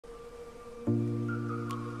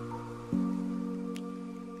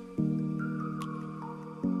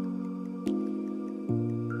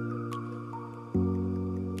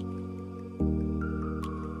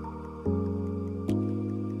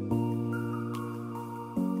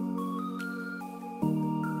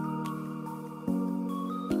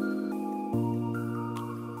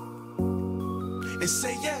and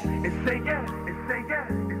say yeah. And then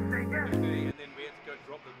we had to go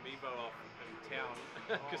drop the Mevo off in town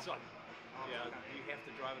because you have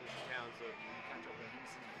to drive into town, so you can't drop it.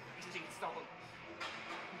 Stop it.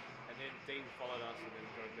 And then Dean followed us and then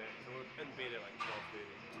drove back. So we're in bed at like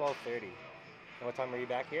 12:30. 12:30. And what time were you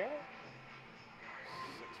back here?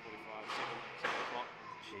 6:45, 7 o'clock.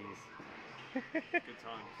 Jeez. Good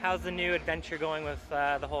time. How's the new adventure going with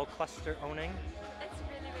the whole cluster owning? It's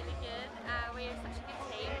really, really good. We are such a good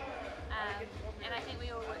team, and I think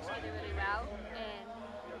we all work together really well. And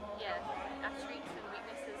yeah, our strengths and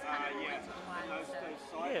weaknesses kind of all intertwine.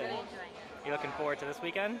 So really enjoying it. You looking forward to this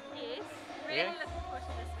weekend? Yes, really looking forward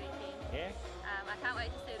to this weekend. Yeah. I can't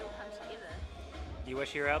wait to see it all come together. Do you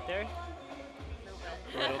wish you were out there? A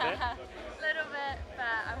little bit. Little bit,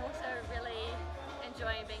 but I'm also really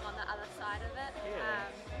enjoying being on the other side of it.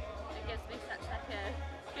 It gives me such like a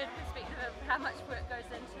good perspective of how much work goes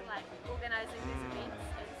into like organising these events.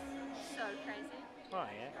 It's so crazy. Oh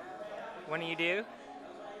yeah. When are you due?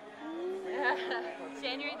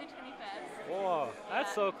 January the 21st. Whoa,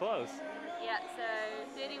 that's so close. Yeah, so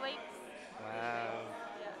 30 weeks. Wow.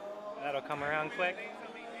 Yeah. That'll come around quick. Very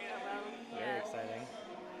Yeah. exciting.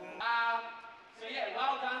 So yeah,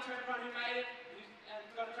 well done to everyone who made it. And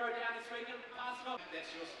got to throw down this weekend. Pass it off. That's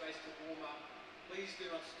your space to warm up. Please do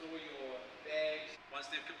not store your bags once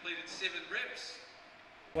they've completed 7 reps.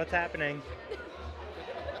 What's happening?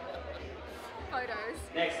 Photos.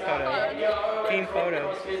 Next Photo. Team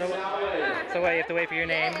photo. So wait, you have to wait for your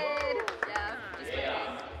name? Yeah, just waiting.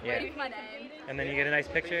 Yeah. Waiting for my name. And then you get a nice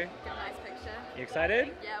picture? Get a nice picture. You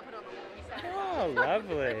excited? Yeah, I'll put it on the wall. Oh,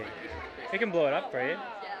 lovely. We can blow it up for you. Yeah,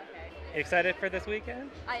 okay. You excited for this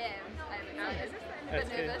weekend? I am excited. A That's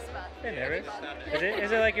bit good. nervous, but Bit nervous. it'll be fun.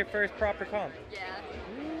 Is it like your first proper comp?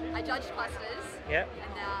 Yeah. I judged clusters. Yep.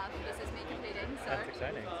 And now this is me competing, so That's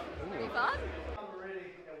exciting. it'll be fun. I'm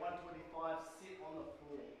ready at 125, sit on the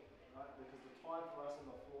floor, right? Because the time for us on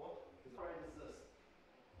the floor is this.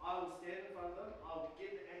 I will stand in front of them, I will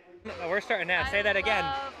get the ankle. Oh, we're starting now. Say that again.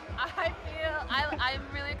 I'm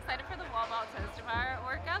really excited for the wall ball toes to bar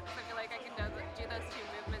workout because I feel like I can do those 2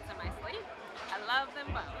 movements in my sleep. I love them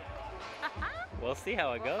both. We'll see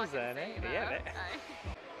how it We'll goes fucking then, see, eh? Yeah. okay.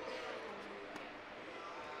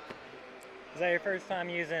 Is that your first time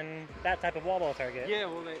using that type of wall ball target? Yeah,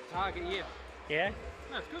 well, that target, yeah. Yeah?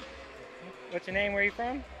 No, it's good. What's your name? Where are you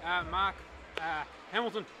from? Mark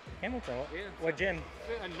Hamilton. Hamilton. Yeah. What gym?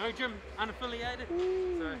 No gym, unaffiliated.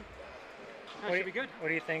 So, that should be good. What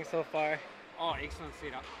do you think so far? Oh, excellent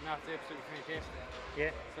setup. No, it's absolutely fantastic.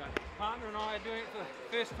 Yeah. So, partner and I are doing it for the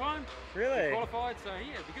first time. Really? We qualified, so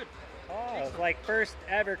yeah, it'll be good. Oh, Excellent. like first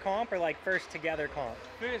ever comp or like first together comp?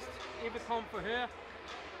 First ever comp for her.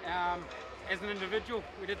 As an individual,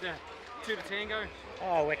 we did the 2 to tango.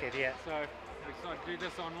 Oh, wicked, yeah. So we decided to do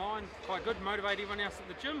this online. Quite good, motivate everyone else at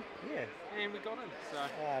the gym. Yeah. And we got in. So.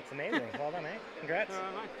 Oh, that's amazing. Well done, eh? Congrats.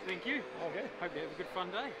 Mate, thank you. Oh, good. Hope you have a good fun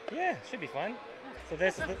day. Yeah, should be fun. So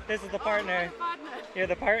this is the partner. Oh, my partner. You're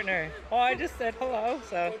the partner. Oh, I just said hello,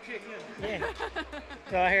 so yeah.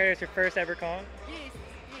 So I hear it's your first ever comp. Yes.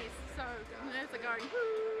 So the nerves are going.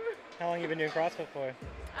 Woo. How long you been doing CrossFit for?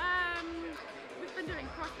 We've been doing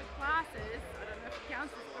CrossFit classes. I don't know if it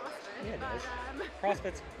counts as CrossFit. Yeah, it but, does.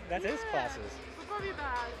 CrossFit's that is classes. For probably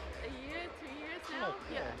about a year, 2 years now. Oh,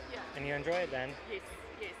 cool. Yeah. And you enjoy it then? Yes,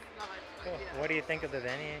 love it. Cool. Yeah. What do you think of the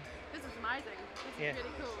venue? This is amazing. This Yeah. is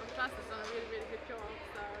really cool. The class has done a really, really good job.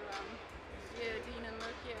 So yeah, Dean and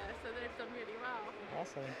Luke, so they've done really well.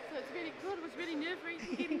 Awesome. So it's really cool. It was really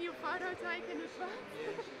nerve-wracking getting your photo taken as well.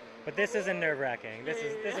 But this isn't nerve-wracking. This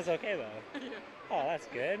is okay though. Yeah. Oh, that's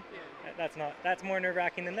good. Yeah. That's more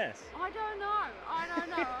nerve-wracking than this. I don't know.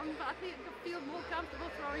 I think I feel more comfortable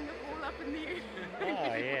throwing the ball up in the air.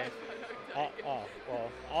 Oh yeah. Oh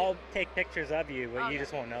well, I'll take pictures of you, but you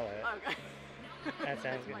just won't know it. Okay. That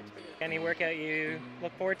sounds good. Any workout you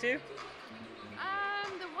look forward to?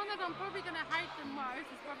 The one that I'm probably going to hate the most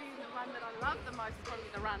is probably the one that I love the most is probably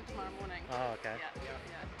the run tomorrow morning. Oh, okay. Yeah.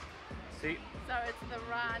 So it's the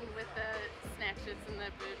run with the snatches and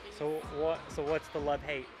the burpees. So what's the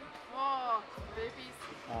love-hate? Oh, burpees.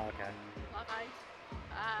 Oh, okay. Love hate.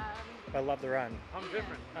 I love the run. I'm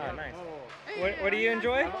different. Oh, nice. Oh. What do you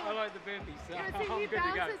enjoy? I like the burpees, so Yeah, I'm he good to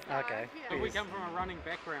go. bounces back, Okay. yeah. And we come from a running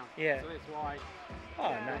background, Yeah. so that's why Oh,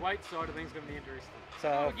 the nice. weight side of things is going to be interesting. So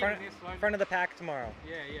We're getting there slowly. front of the pack tomorrow.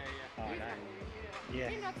 Yeah. Oh, nice. Yeah. Yeah.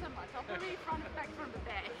 Me not so much. I'll probably front back from the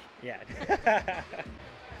back. Yeah.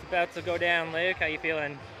 It's about to go down, Luke. How you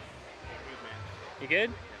feeling? Good, man. You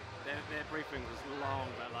good? That briefing was long,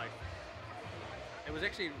 but like, it was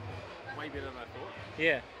actually way better than I thought.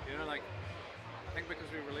 Yeah. You know, like, I think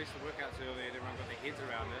because we released the workouts earlier and everyone got their heads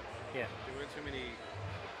around it, Yeah. there weren't too many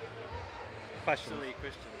Questions. silly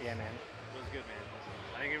questions. Yeah, man. It was good, man.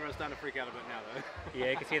 I think everyone's starting to freak out a bit now, though.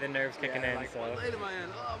 Yeah, you can see the nerves kicking in. Like, So what lane am I in?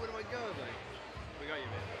 Oh, where do I go? Like, we got you,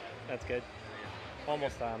 man. that's good.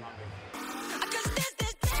 Almost time.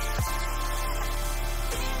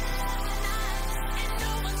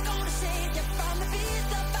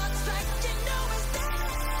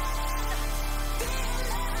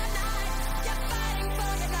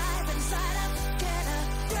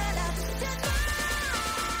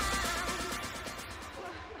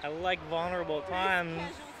 I like vulnerable times.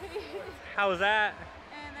 How was that?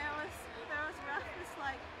 And that was rough. It's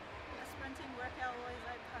like a sprinting workout always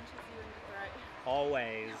like punches you in the throat.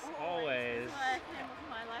 Always. That's why I came with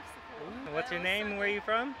my life support. And what's But your it was name? so Where are you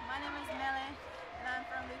from? My name is Melly, and I'm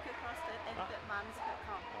from Luca CrossFit and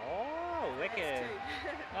FitMums.com. Oh, wicked.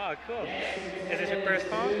 That's Oh, cool. Is this your first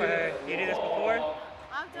comp or you did this before?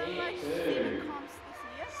 I've done like 7 comps this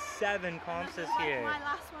year. 7 comps This this is like year. my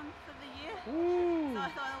last one for the year. Woo! So I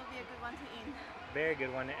thought it would be a good one to end. Very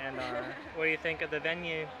good one to end on. What do you think of the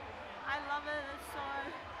venue? I love it. It's so,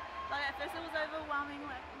 like at first it was overwhelming,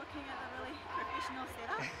 like looking at the really professional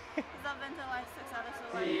setup. Because I've been to like 6 other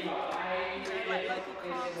sort of, you know, like local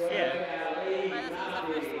comps. Yeah. But this was the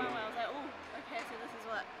first one where I was like, oh, okay, so this is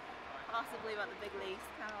what possibly what the big leagues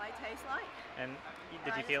kind of like taste like. And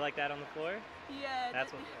did you feel like that on the floor? Yeah,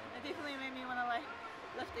 That's it, what- it definitely made me want to like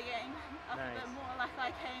lift the game up a bit Nice. more. Like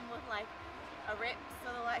I came with like a rep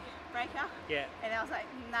sort of like breakout. Yeah. And I was like,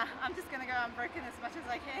 nah, I'm just gonna go unbroken as much as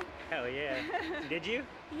I can. Hell yeah. Did you?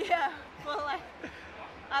 Yeah, well like,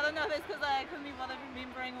 I don't know if it's because I couldn't be bothered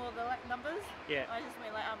remembering all the like numbers. Yeah. I just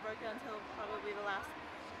went like unbroken until probably the last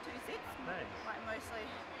 2 sets. Nice. Like mostly,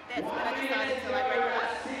 that's when I decided to like break it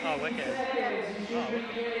up. Oh, wicked. Oh,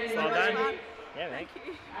 wicked. So Well much done. fun. Yeah, man. Thank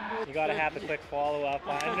you. You gotta have the quick follow up.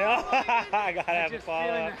 I know. I gotta have a Just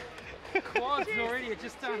follow up. Quads already, it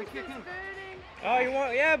just started kicking. Oh, you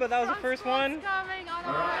want? Yeah, but that was the first one. Coming on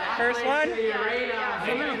a First one. The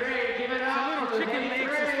little chicken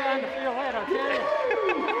legs are starting to feel that, I tell you.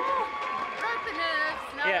 broke the nerves.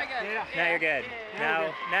 Now Yeah. we're good. Now you're good.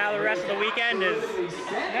 Now the rest of the weekend is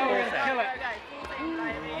Now we're gonna kill it. Okay, full team,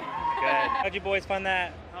 baby. good. How'd you boys find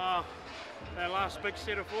that? That last big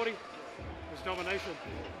set of 40 was domination.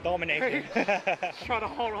 Domination. Try to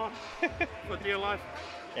hold on for dear life.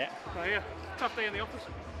 Yeah. So yeah, tough day in the office.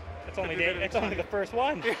 It's only the first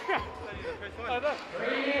one.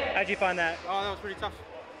 How'd you find that? Oh, that was pretty tough.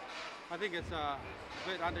 I think it's a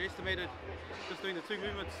bit underestimated, just doing the 2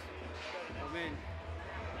 movements. Oh man,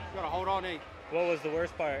 you gotta hold on, eh? What was the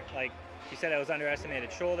worst part? Like you said, it was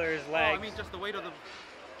underestimated. Shoulders, Oh, legs. I mean just the weight of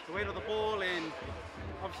the ball, and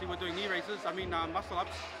obviously we're doing knee raises. I mean muscle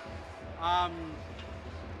ups.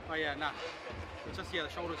 Oh yeah, nah. It's just the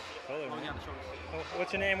shoulders. Holding out the shoulders.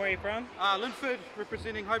 What's your name? Where are you from? Linford,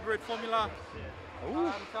 representing Hybrid Formula.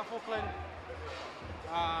 South Auckland.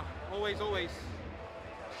 Always.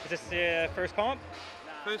 Is this the first comp?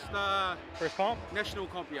 First First comp? national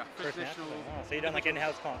comp, yeah. First national. Oh, so you done like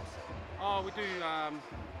in-house comps? Oh, we do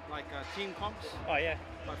like team comps, Oh yeah.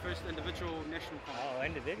 but first individual national comp. Oh,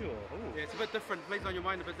 individual. Ooh. Yeah, it's a bit different. Plays on your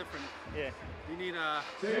mind a bit different. Yeah. You need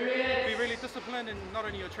to be really disciplined in not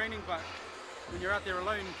only your training, but when you're out there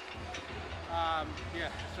alone, yeah,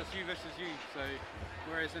 it's just you versus you. So,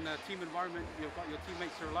 whereas in a team environment, you've got your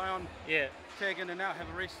teammates to rely on, Yeah. tag in and out, have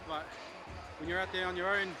a rest. But when you're out there on your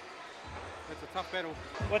own, it's a tough battle.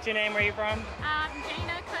 What's your name? Where are you from?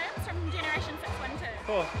 Gina Coombs from Generation 612.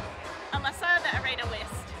 Cool. Alyssa, the Arena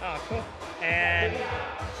West. Oh, cool. And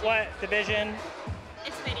what division?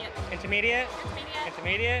 Intermediate. Intermediate? Intermediate.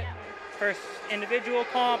 Intermediate? First individual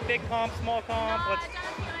comp, big comp, small comp? I've What's done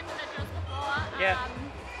a few individuals before. Yeah.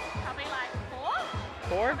 Probably like 4.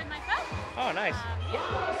 4? Probably my fifth. Oh, nice.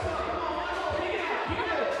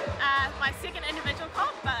 My second individual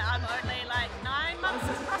comp, but I'm only like 9 months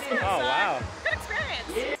into CrossFit. Oh, so wow. Good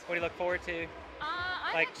experience. What do you look forward to?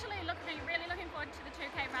 I'm Like- actually really looking forward to the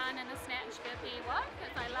 2K run and the snatch burpee walk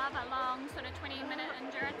because I love a long sort of 20-minute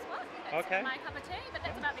endurance walk. That's Okay. my cup of tea, but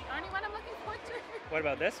that's about the only one I'm looking forward to. What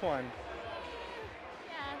about this one?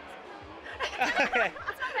 Yeah. Okay.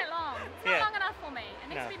 It's not that long. It's Yeah. not long enough for me. It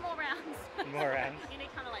needs No. to be more rounds. More rounds. You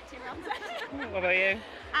need kind of like 2 rounds. What about you?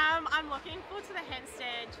 I'm looking forward to the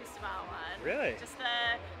handstand chest bar one. Really? Just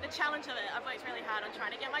the challenge of it. I've worked really hard on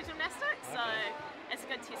trying to get my gymnastics, so it's a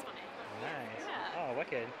good test for me. Nice. Yeah. Oh,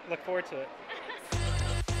 wicked. Look forward to it.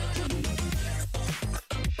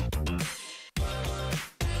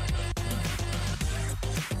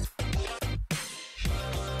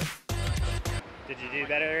 Did you do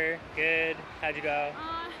better? Good? How'd you go?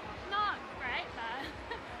 Not great, but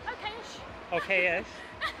okay-ish.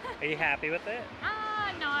 Are you happy with it?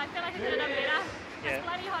 No, I feel like I could have done better. Yeah. It's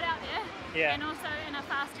bloody hot out there. Yeah. And also in a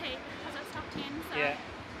fast heat because it's top 10. So Yeah.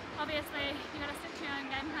 obviously you got to stick to your own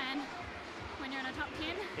game plan when you're in a top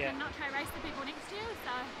 10 Yeah. and not try race the people next to you.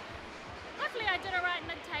 So hopefully I did it right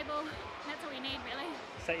mid-table. That's all you need really.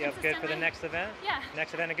 Set you up good for the next event? Yeah.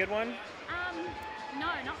 Next event a good one? No,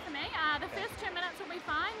 not for me. The first 2 minutes will be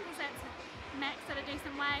fine because that's max at a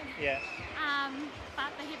decent weight. Yeah.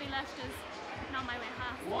 But the heavy lift is not my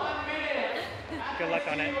wheelhouse. 1 minute. Good luck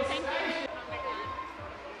on it. Thank you.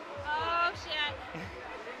 Oh shit.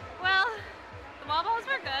 Well, the wall balls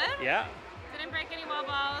were good. Yeah. Didn't break any wall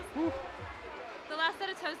balls. The last set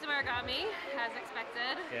of toes to wear got me, as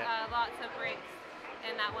expected. Yeah. Lots of breaks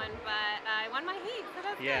in that one, but I won my heat, so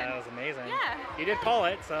that's Yeah, good. that was amazing. Yeah. You did call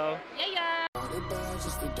it, so. Yeah.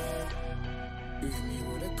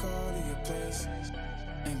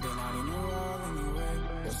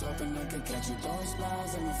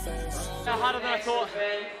 Harder than I thought,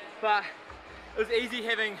 but it was easy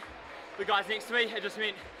having the guys next to me. It just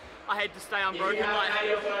meant I had to stay unbroken. Like,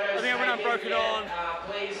 I think I went unbroken on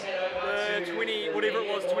the 20, whatever it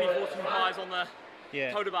was, 24, 25s on the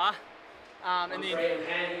total bar. And then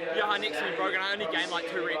Johan next to me broke and I only gained like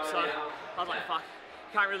 2 reps, so I was like, fuck,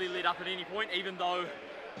 can't really let up at any point, even though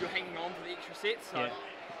you're hanging on for the extra sets. So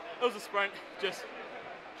it was a sprint, just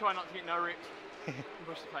try not to get no reps and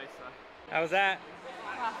push the pace. So. How was that?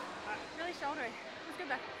 Really shouldery. It was good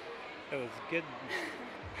though. It was good.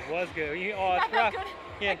 It was good. Oh, it's I rough. felt good.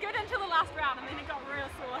 Yeah. Good until the last round, and then it got real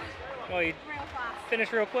sore. Oh, you Real fast.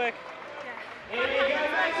 finished real quick. Yeah.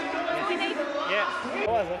 Yeah. I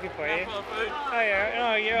was looking for you. Oh,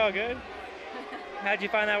 yeah. Oh, you're all good. How'd you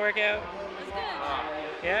find that workout? It was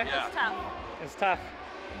good. Yeah? It was tough. It's tough.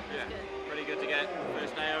 Yeah, pretty good to get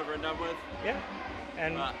first day over and done with. Yeah.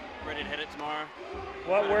 And ready to hit it tomorrow.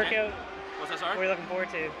 what workout? What's that, sorry? What are you looking forward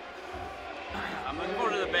to? I'm looking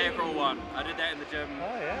forward to the bear crawl one. I did that in the gym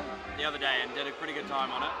the other day and did a pretty good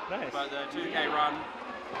time on it. Nice. But the 2K run,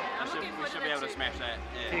 we should be able to smash that.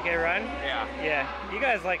 Yeah. 2K run? Yeah. Yeah. You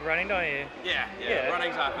guys like running, don't you? Yeah.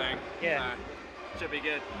 Running's our thing. Yeah. So should be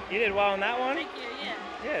good. You did well on that one? Thank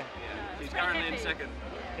you, Yeah. She's currently in second.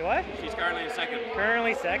 You what? She's currently in second.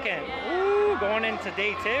 Currently second. Ooh, going into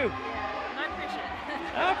day 2. No pressure.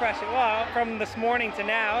 No pressure. Well, from this morning to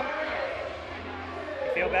now.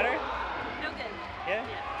 You feel better? Feel good. Yeah?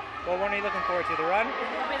 What one are you looking forward to? The run?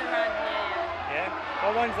 Probably the run, Yeah?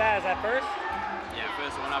 What one's that? Is that first? Yeah,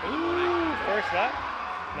 first one up in the morning. First up.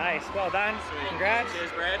 Nice. Well done. Sweet. Congrats.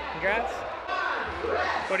 Cheers, Brad. Congrats.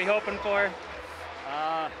 What are you hoping for?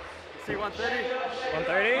 See 130.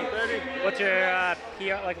 130? 130. What's your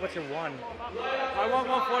PR? Like, what's your one? I want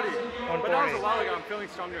 140. But that was a while ago. I'm feeling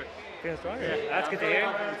stronger. Feeling stronger? Yeah, That's good to hear.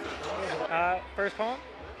 First comp?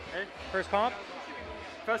 Hey? First comp?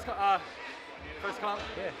 First comp?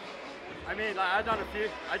 Yeah. I mean, like, I've done a few.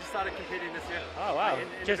 I just started competing this year. Oh, wow.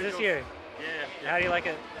 Like, Just this year? Yeah. How do you like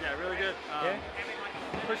it? Yeah, really good. Yeah?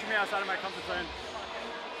 Pushing me outside of my comfort zone,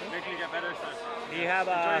 making me get better. So. Do you have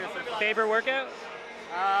a favorite workout?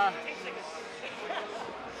 I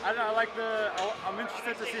don't know, I'm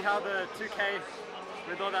interested to see how the 2K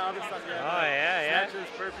with all that other stuff. Oh, yeah. Snatches,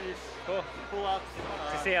 burpees, cool. pull-ups.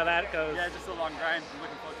 To see how that goes. Yeah, just a long grind. I'm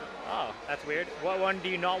looking forward to it. Oh, that's weird. What one do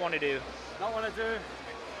you not want to do? Not want to do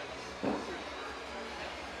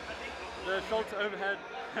the shoulder overhead.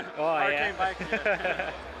 Oh, hurricane bike.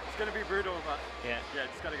 Yeah. It's gonna be brutal, but yeah,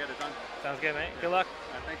 just gotta get it done. Sounds good, mate. Good luck.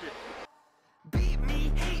 Thank you. Beat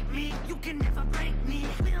me, hate me, you can never break me.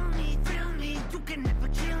 Feel me, thrill me, you can never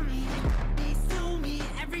kill me. Sue me,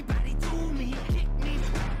 everybody do me. Kick me,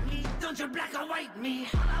 fuck me, don't you black or white me.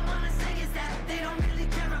 All I wanna say is that they don't really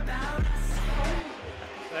care about us.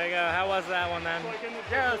 There you go. How was that one then?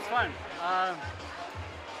 Yeah, it was fun.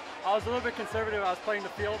 I was a little bit conservative. I was playing the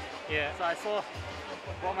field. Yeah. So I saw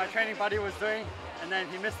what my training buddy was doing, and then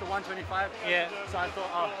he missed the 125. Yeah. So I thought,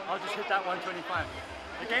 oh, I'll just hit that 125.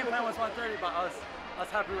 The game plan was 130, but I was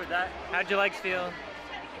happy with that. How'd your legs feel?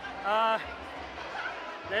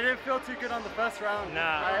 They didn't feel too good on the first round.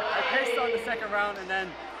 Nah. I paced on the second round and then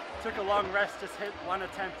took a long rest, just hit one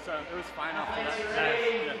attempt, so it was fine after that.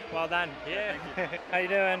 Nice. Yeah. Well done. Yeah. How you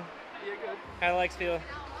doing? Yeah, good. How your legs feel?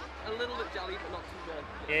 A little bit jelly, but not too bad.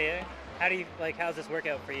 Yeah. How do you how's this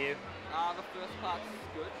workout for you? The first part's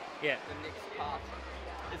good. Yeah. The next part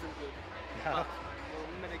isn't good. No. But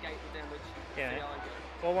we'll mitigate the damage. Yeah. See how I go.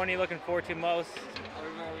 What one are you looking forward to most?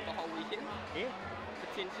 Over the whole weekend. Yeah.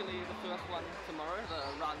 Potentially the first one tomorrow, the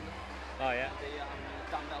run. Oh yeah. The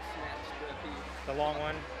dumbbell snatch, burpee. The long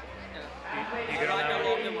one. Yeah. You good on I like that the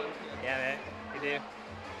one? longer one. Yeah, man. You do.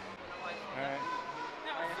 All right.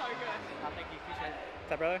 That was so good. Thank you, appreciate it.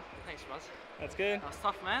 What's up, brother? Thanks, Russ. That's good. That's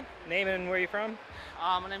tough, man. Name and where you from?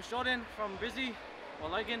 My name's Jordan from Brizzy, or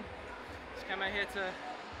Logan. Just came out here to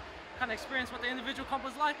kind of experience what the individual comp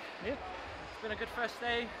was like. Yeah. It's been a good first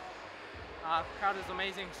day. Crowd is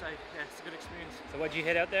amazing, so yeah, it's a good experience. So what'd you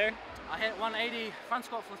hit out there? I hit 180 front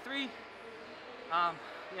squat for 3. Yeah,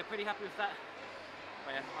 pretty happy with that.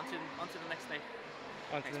 But yeah, on to the next day.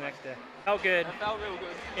 On to the next day. Felt good. It felt real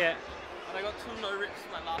good. Yeah. And I got 2 no rips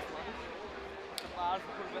in my last one. The bars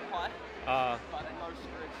were a bit high. But no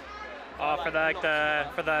spreads.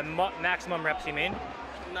 For the maximum reps, you mean?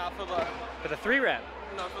 No, for the 3 rep.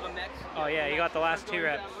 No, for the next. Oh yeah, you got the last 2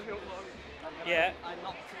 reps. Yeah. I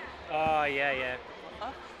knocked. Oh yeah.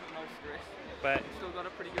 No stress. But still got a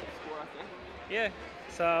pretty good score, I think. Yeah.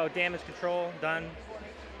 So damage control done.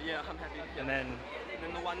 Yeah, I'm happy. Yeah. And then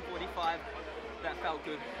the 145, that felt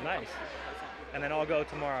good. Nice. And then I'll go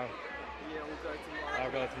tomorrow. Yeah, we'll go tomorrow.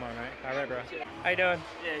 I'll go tomorrow night. All right, bro. How you doing?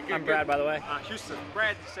 Yeah, good. I'm Brad, by the way. Houston.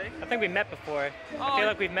 Brad, you say? I think we met before. I feel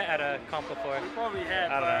like we've met at a comp before. We probably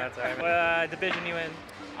have. I don't know. That's alright. What division you in?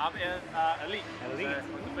 I'm in elite. Elite.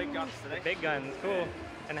 With the big guns today. The big guns. Cool.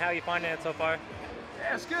 And how are you finding it so far?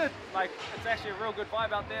 Yeah, it's good. Like, it's actually a real good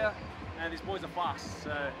vibe out there, and these boys are fast.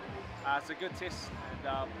 So it's a good test,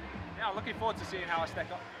 and yeah, I'm looking forward to seeing how I stack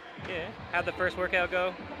up. Yeah. How'd the first workout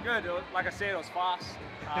go? Good. Like I said, it was fast.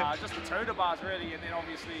 Just the toter bars really, and then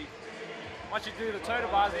obviously once you do the toter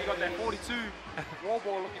bars, you got that 42 wall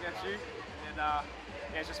ball looking at you, and yeah,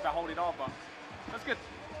 it's just about holding on. But that's good.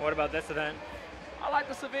 What about this event? I like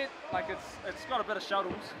this event. Like it's got a bit of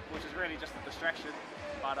shuttles, which is really just a distraction,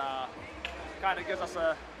 but kind of gives us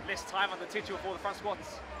less time on the potential for the front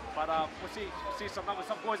squats. But we'll see some numbers.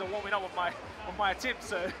 Some boys are warming up with my attempts,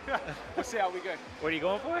 so we'll see how we go. What are you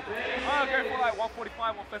going for? I'll go for like 145,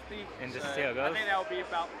 150. And just see how it goes? I think that'll be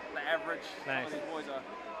about the average. Nice. Some of these boys are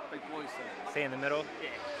big boys, so. Stay in the middle?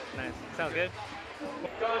 Yeah. Nice. Sounds good.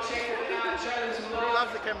 Go and check it out, show them some love. He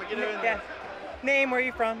loves the camera, get her in there. Name, where are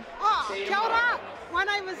you from? Kia ora. My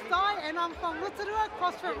name is Di and I'm from Rotorua,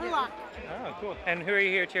 CrossFit Ruak. Oh, cool. And who are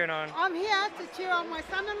you here cheering on? I'm here to cheer on my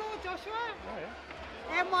son-in-law, Joshua. Oh, yeah.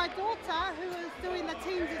 And my daughter, who is doing the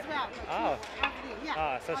teams as well. Oh.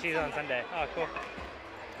 Yeah. So she's on Sunday. Oh, cool.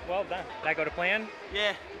 Well done. Did that go to plan?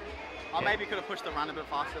 Yeah. I maybe could have pushed the run a bit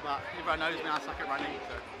faster, but everyone knows me, I suck at running.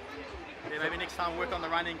 So yeah, maybe next time work on the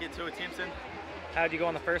running, get 2 attempts in. How did you go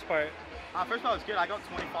on the first part? First part was good. I got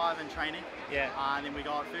 25 in training. Yeah. And then we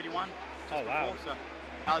got 31. Oh, wow. Before, so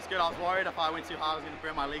that was good. I was worried if I went too hard, I was going to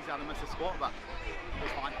burn my legs out and miss the squat, but it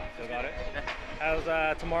was fine. Still got it? Yeah. How's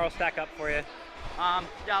tomorrow stack up for you? Yeah,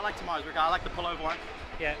 I like tomorrow's workout. I like the pullover one.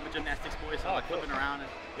 Yeah. With gymnastics boys, so like cool. flipping around and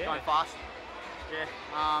Yeah. going fast. Yeah.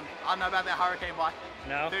 I don't know about that hurricane bike.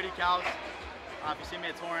 No. 30 cows. If you see me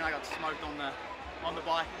at touring, I got smoked on the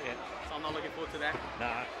bike. Yeah. So I'm not looking forward to that.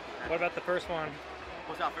 Nah. What about the first one?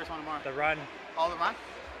 What's that first one tomorrow? The run. Oh, the run?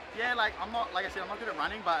 Yeah, like I'm not, like I said, I'm not good at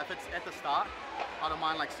running, but if it's at the start, I don't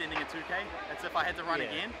mind like sending a 2K. It's if I had to run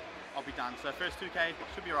again, I'll be done. So first 2K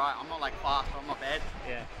should be alright. I'm not like fast, but I'm not bad.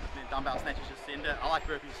 Yeah. And then dumbbell snatches, just send it. I like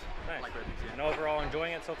burpees. Nice. I like burpees, yeah. And overall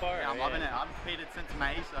enjoying it so far? Yeah, I'm loving it. I've competed since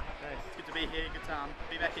May, so nice. It's good to be here. Good to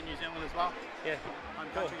be back in New Zealand as well. Yeah.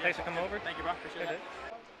 Cool. Thanks for coming over. Thank you, bro. Appreciate it.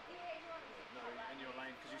 No, in your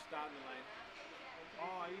lane, because you start in the lane.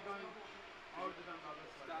 Oh, are you going? Start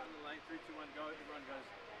in the lane, 3, 2, 1, go. Everyone goes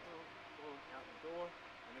out the door,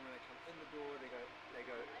 and then when they come in the door, they go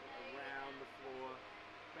around the floor,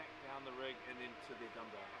 back down the rig, and then to their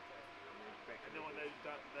dumbbell, and then back. And then when they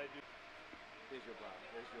do, there's your bar.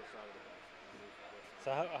 There's your side of the bar.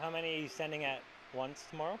 So how many are you sending at once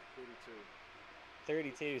tomorrow? 32.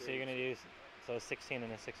 32. So you're gonna do 16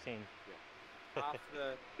 and a 16. Yeah. Half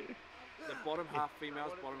the bottom half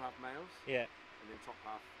females, bottom half males. Yeah. And then top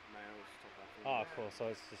half males, top half Oh, females. cool.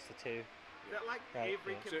 So it's just the 2. Is that like right,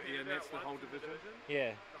 every yeah. competitor? And that's the whole division?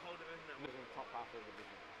 Yeah. The whole division that was in the top half of the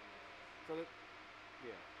division. So that,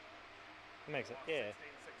 yeah. That makes it. Yeah.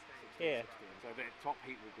 16, Yeah. 16. So that top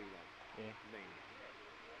heat will be like mean.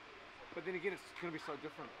 But then again, it's going to be so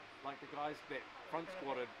different. Like the guys that front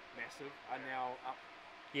squatted massive are now up.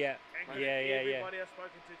 Yeah. Like Everybody I've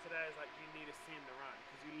spoken to today is like, you need to send the run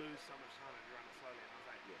because you lose so much time if you run it slowly. And I was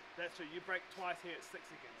like, that's true. You break twice here at 6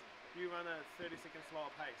 seconds. You run a 30-second slower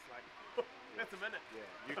pace. Like, that's a minute. Yeah.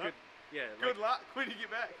 You could. Yeah. Good luck when you get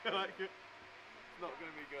back. Like, it's not going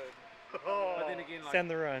to be good. But then again, like, Send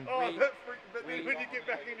the run. But then when you get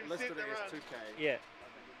back and you listed send the it run. as 2K. Yeah.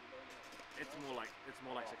 It's more like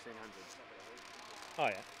 1600. Oh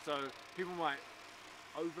yeah. So people might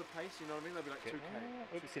overpace, you know what I mean? They'll be like 2K.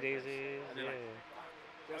 Oopsie daisies. And Yeah. like,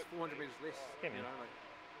 that's 400 meters less. Yeah, you man. know, like.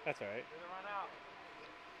 That's alright.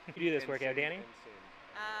 You do this workout, Danny?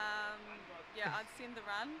 Yeah, I'd send the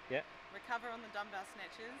run. Yeah. Recover on the dumbbell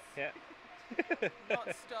snatches. Yeah.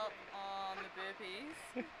 Not stop on the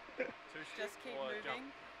burpees. Just keep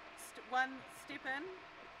moving. One step in,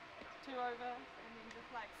 two over, and then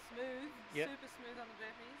just like smooth, super smooth on the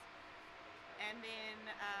burpees. And then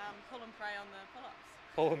pull and pray on the pull-ups.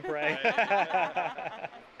 Pull and pray.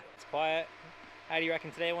 It's quiet. How do you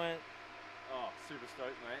reckon today went? Oh, super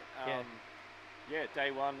stoked, mate. Yeah.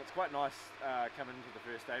 Day one. It's quite nice coming into the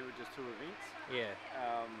first day with just 2 events. Yeah.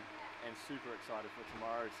 And super excited for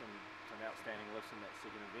tomorrow. Some outstanding lifts in that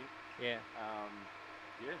second event. Yeah.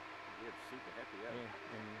 Super happy. Yeah.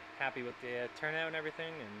 And happy with the turnout and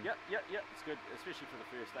everything. And Yep. It's good, especially for the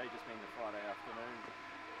first day, just being the Friday afternoon.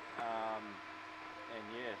 And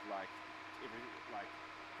yeah,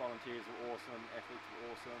 volunteers were awesome, athletes were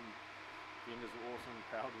awesome, vendors were awesome,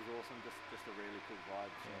 crowd was awesome, just a really cool vibe.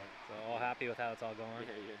 So all happy with how it's all going?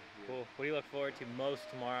 Yeah. Cool. What do you look forward to most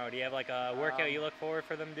tomorrow? Do you have like a workout you look forward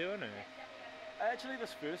for them doing, or? Actually,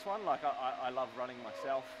 this first one, like I love running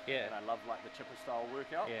myself. Yeah. And I love like the chipper style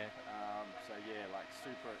workout. Yeah. So yeah, like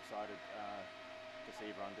super excited to see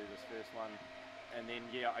everyone do this first one. And then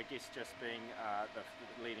I guess just being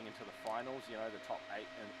leading into the finals, the top 8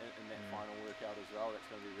 in that final workout as well. That's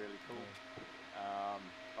going to be really cool.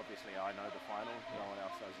 Obviously, I know the final. No one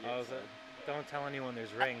else does yet. Don't tell anyone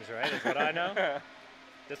there's rings, right? Is what I know.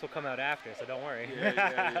 This will come out after, so don't worry.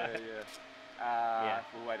 Yeah.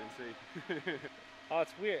 We'll wait and see. Oh,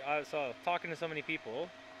 it's weird. So talking to so many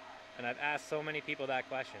people, and I've asked so many people that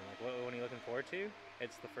question. Like, what are you looking forward to?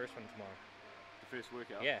 It's the first one tomorrow. First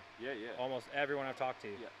workout? Yeah. Almost everyone I've talked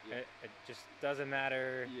to. Yeah. It just doesn't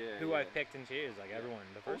matter who I've picked and choose. Like everyone.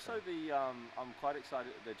 The first also, one. I'm quite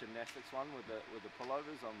excited the gymnastics one with the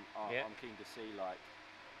pullovers. I'm keen to see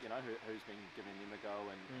who's been giving them a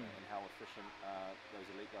go and how efficient those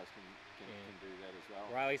elite guys can do that as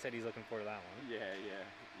well. Riley said he's looking forward to that one.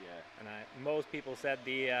 Yeah. And most people said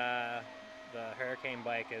the Hurricane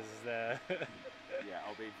bike is the. Yeah,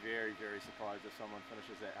 I'll be very, very surprised if someone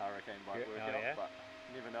finishes that Hurricane bike workout, but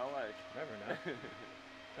you never know, eh? Never know.